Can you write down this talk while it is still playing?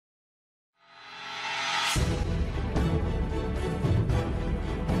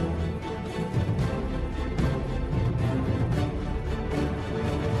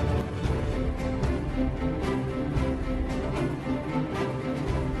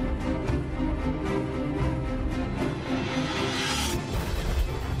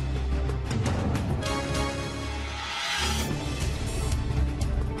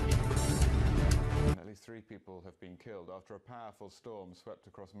powerful storm swept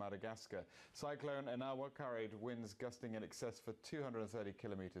across Madagascar. Cyclone Enawa carried winds gusting in excess for 230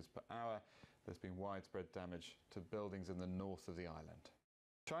 kilometers per hour. There's been widespread damage to buildings in the north of the island.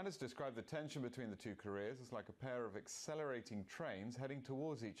 China's described the tension between the two Koreas as like a pair of accelerating trains heading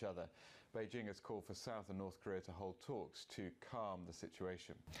towards each other. Beijing has called for South and North Korea to hold talks to calm the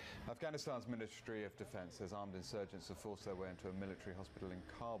situation. Afghanistan's Ministry of Defense says armed insurgents have forced their way into a military hospital in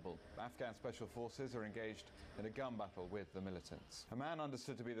Kabul. Afghan special forces are engaged in a gun battle with the militants. A man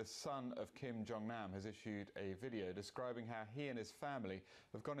understood to be the son of Kim Jong-nam has issued a video describing how he and his family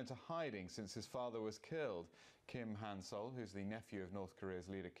have gone into hiding since his father was killed. Kim Han-sol, who's the nephew of North Korea's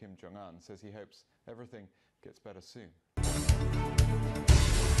leader Kim Jong-un, says he hopes everything gets better soon.